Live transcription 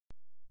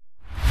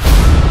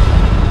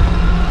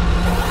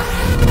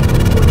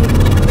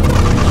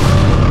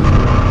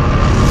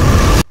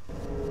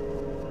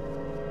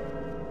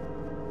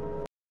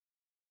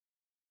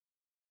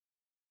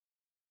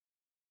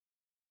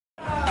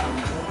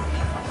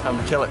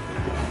Come chill it.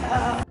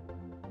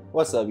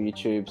 What's up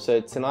YouTube?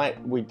 So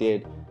tonight we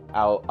did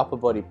our upper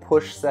body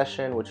push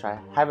session, which I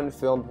haven't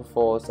filmed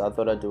before, so I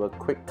thought I'd do a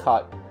quick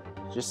cut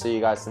just so you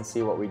guys can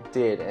see what we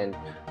did. And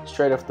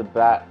straight off the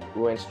bat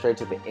we went straight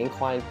to the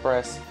incline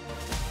press,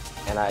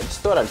 and I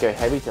just thought I'd go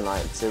heavy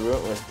tonight, so we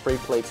went with 3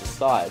 plates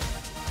aside,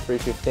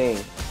 315,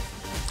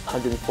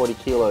 140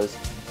 kilos.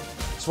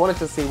 Just wanted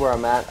to see where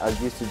I'm at. I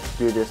used to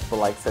do this for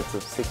like sets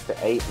of 6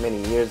 to 8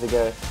 many years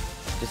ago.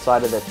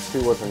 Decided that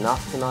 2 was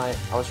enough tonight.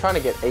 I was trying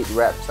to get 8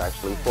 reps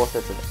actually, 4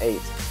 sets of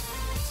 8.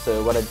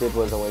 So what I did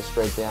was I went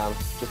straight down,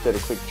 just did a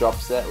quick drop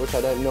set, which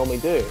I don't normally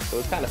do. So it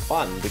was kind of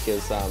fun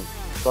because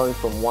going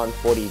from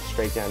 140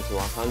 straight down to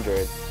 100,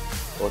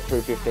 or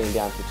 315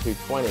 down to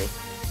 220,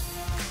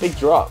 big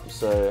drop.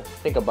 So I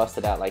think I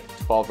busted out like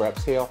 12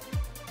 reps here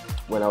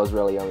when I was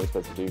really only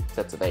supposed to do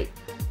sets of 8.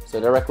 So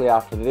directly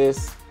after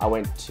this, I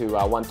went to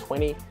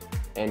 120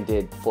 and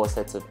did 4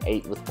 sets of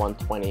 8 with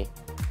 120.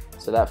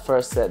 So that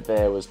first set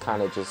there was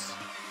kind of just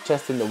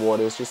testing the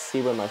waters, just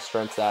see where my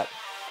strength's at.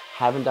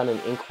 Haven't done an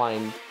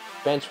incline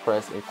bench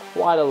press in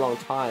quite a long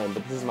time,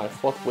 but this is my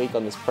 4th week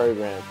on this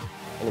program.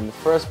 And in the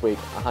first week,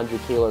 100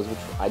 kilos, which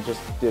I just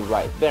did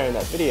right there in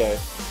that video,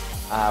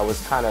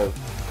 was kind of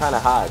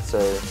hard. So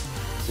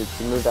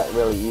to move that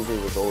really easy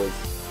was always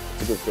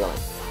a good feeling.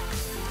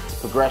 It's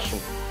progression.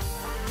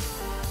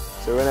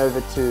 So we went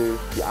over to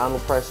the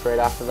Arnold press straight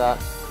after that.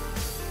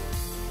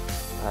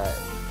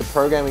 The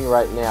programming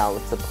right now,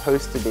 it's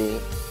supposed to be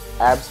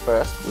abs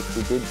first, which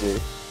we did do,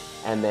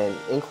 and then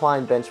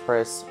incline bench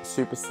press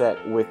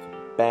superset with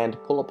band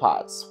pull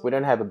aparts. We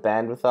don't have a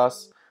band with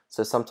us,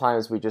 so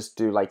sometimes we just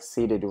do like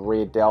seated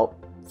rear delt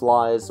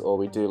flies, or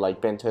we do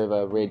like bent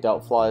over rear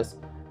delt flies.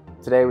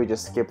 Today we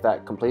just skip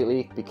that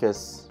completely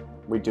because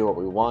we do what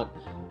we want,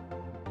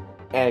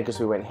 and because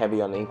we went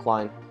heavy on the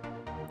incline,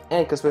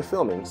 and because we're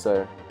filming.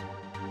 So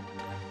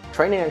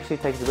training actually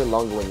takes a bit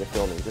longer when you're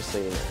filming, just so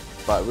you know.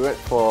 But we went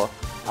for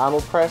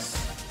Arnold press,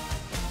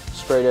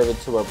 straight over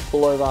to a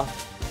pullover.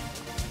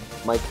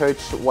 My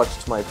coach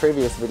watched my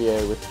previous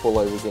video with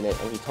pullovers in it,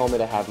 and he told me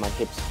to have my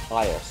hips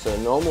higher. So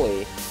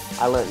normally,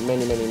 I learned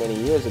many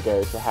years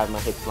ago to have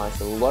my hips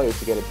nice and low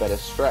to get a better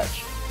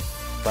stretch.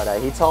 But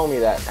he told me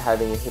that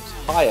having your hips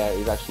higher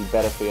is actually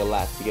better for your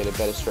lats, to get a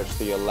better stretch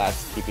for your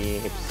lats, keeping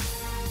your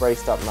hips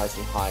braced up nice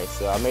and high.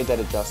 So I made that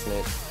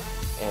adjustment,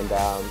 and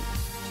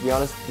to be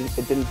honest,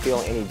 it didn't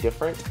feel any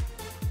different.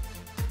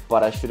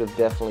 But I should have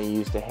definitely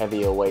used a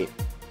heavier weight.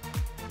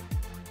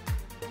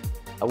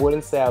 I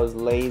wouldn't say I was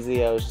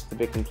lazy, I was just a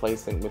bit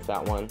complacent with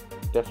that one.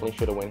 Definitely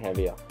should have went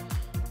heavier.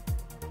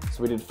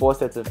 So we did 4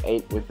 sets of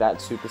 8 with that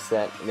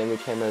superset, and then we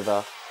came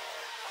over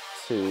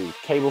to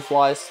cable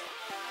flies,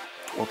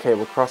 or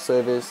cable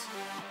crossovers.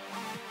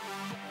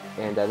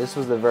 And this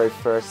was the very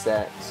first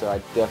set, so I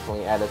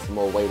definitely added some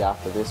more weight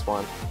after this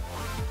one.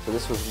 So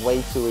this was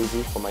way too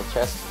easy for my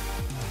chest.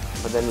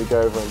 But then we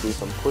go over and do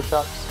some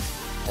push-ups.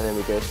 And then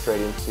we go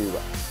straight into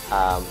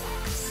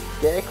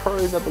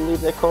scarecrows, I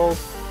believe they're called,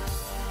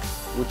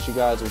 which you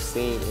guys will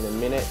see in a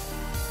minute.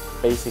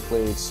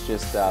 Basically, it's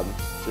just the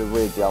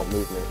rear delt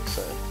movement.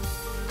 So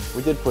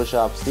we did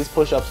push-ups. These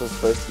push-ups are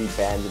supposed to be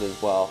banded as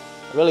well.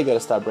 I really got to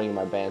start bringing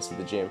my bands to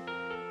the gym.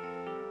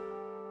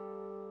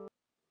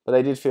 But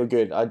they did feel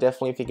good. I'm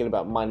definitely thinking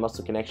about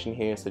mind-muscle connection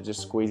here, so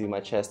just squeezing my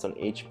chest on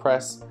each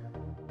press.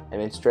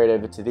 And then straight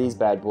over to these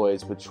bad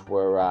boys, which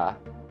were,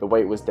 the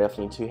weight was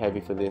definitely too heavy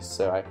for this,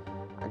 so I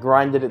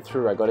grinded it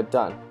through. I got it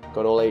done.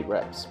 Got all 8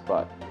 reps,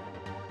 but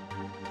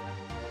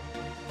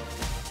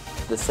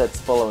the sets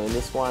following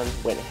this one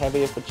went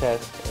heavier for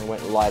chest and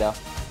went lighter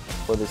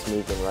for this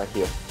movement right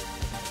here.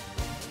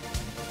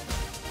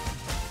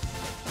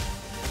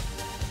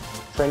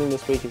 Training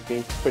this week has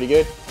been pretty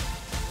good.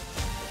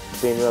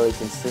 Been really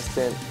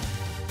consistent,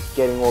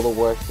 getting all the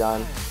work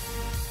done.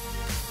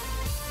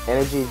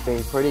 Energy's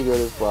been pretty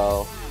good as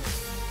well.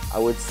 I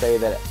would say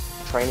that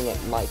training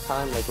at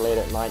nighttime, like late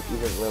at night,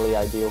 isn't really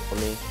ideal for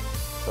me.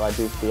 So I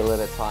do feel it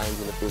at times,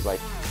 and it feels like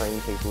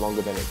training takes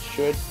longer than it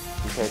should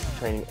compared to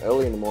training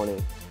early in the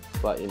morning.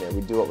 But you know,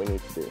 we do what we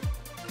need to do.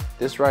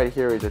 This right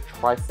here is a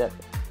tricep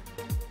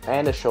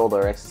and a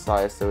shoulder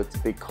exercise, so it's a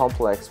bit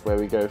complex, where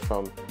we go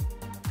from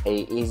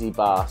a easy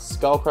bar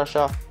skull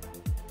crusher,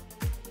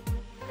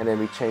 and then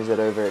we change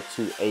that over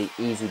to a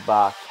easy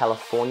bar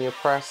California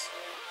press,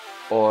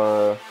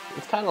 or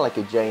it's kind of like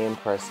a JM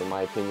press in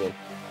my opinion.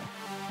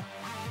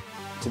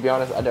 To be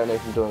honest, I don't know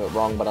if I'm doing it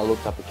wrong, but I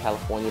looked up a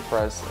California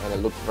press and it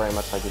looked very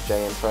much like a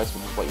JM press,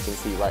 which is what you can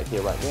see right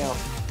here, right now,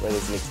 where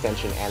there's an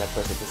extension and a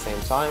press at the same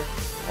time.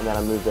 And then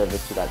I moved over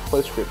to that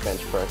close grip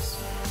bench press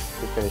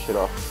to finish it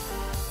off.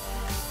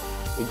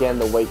 Again,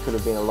 the weight could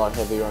have been a lot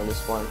heavier on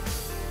this one.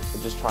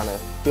 We're just trying to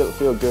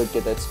feel good,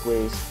 get that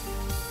squeeze,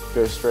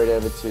 go straight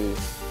over to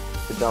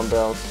the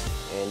dumbbells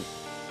and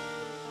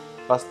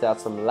bust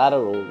out some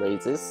lateral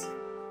raises,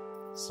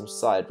 some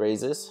side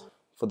raises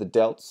for the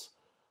delts.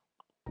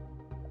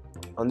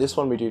 On this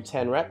one we do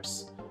 10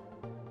 reps,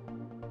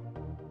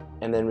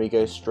 and then we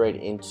go straight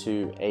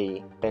into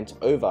a bent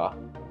over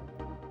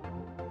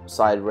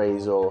side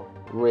raise or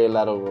rear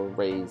lateral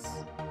raise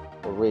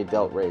or rear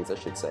delt raise I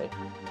should say.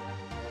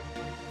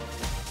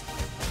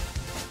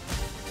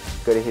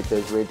 Got to hit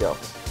those rear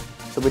delts.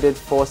 So we did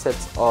 4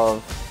 sets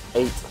of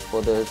 8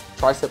 for the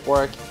tricep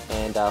work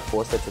and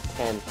 4 sets of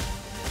 10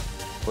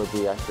 for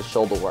the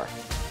shoulder work.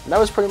 And that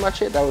was pretty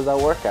much it. That was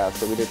our workout.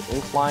 So we did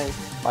incline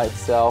by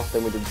itself,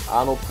 then we did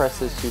Arnold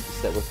presses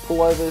superset with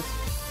pullovers,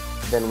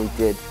 then we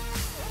did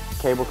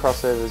cable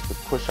crossovers with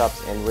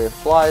push-ups and rear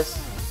flies,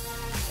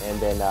 and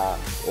then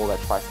all that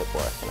tricep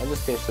work. And I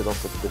just finished it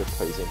off with a bit of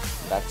posing.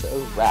 That's a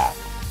wrap.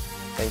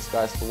 Thanks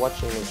guys for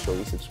watching. Make sure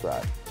you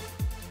subscribe.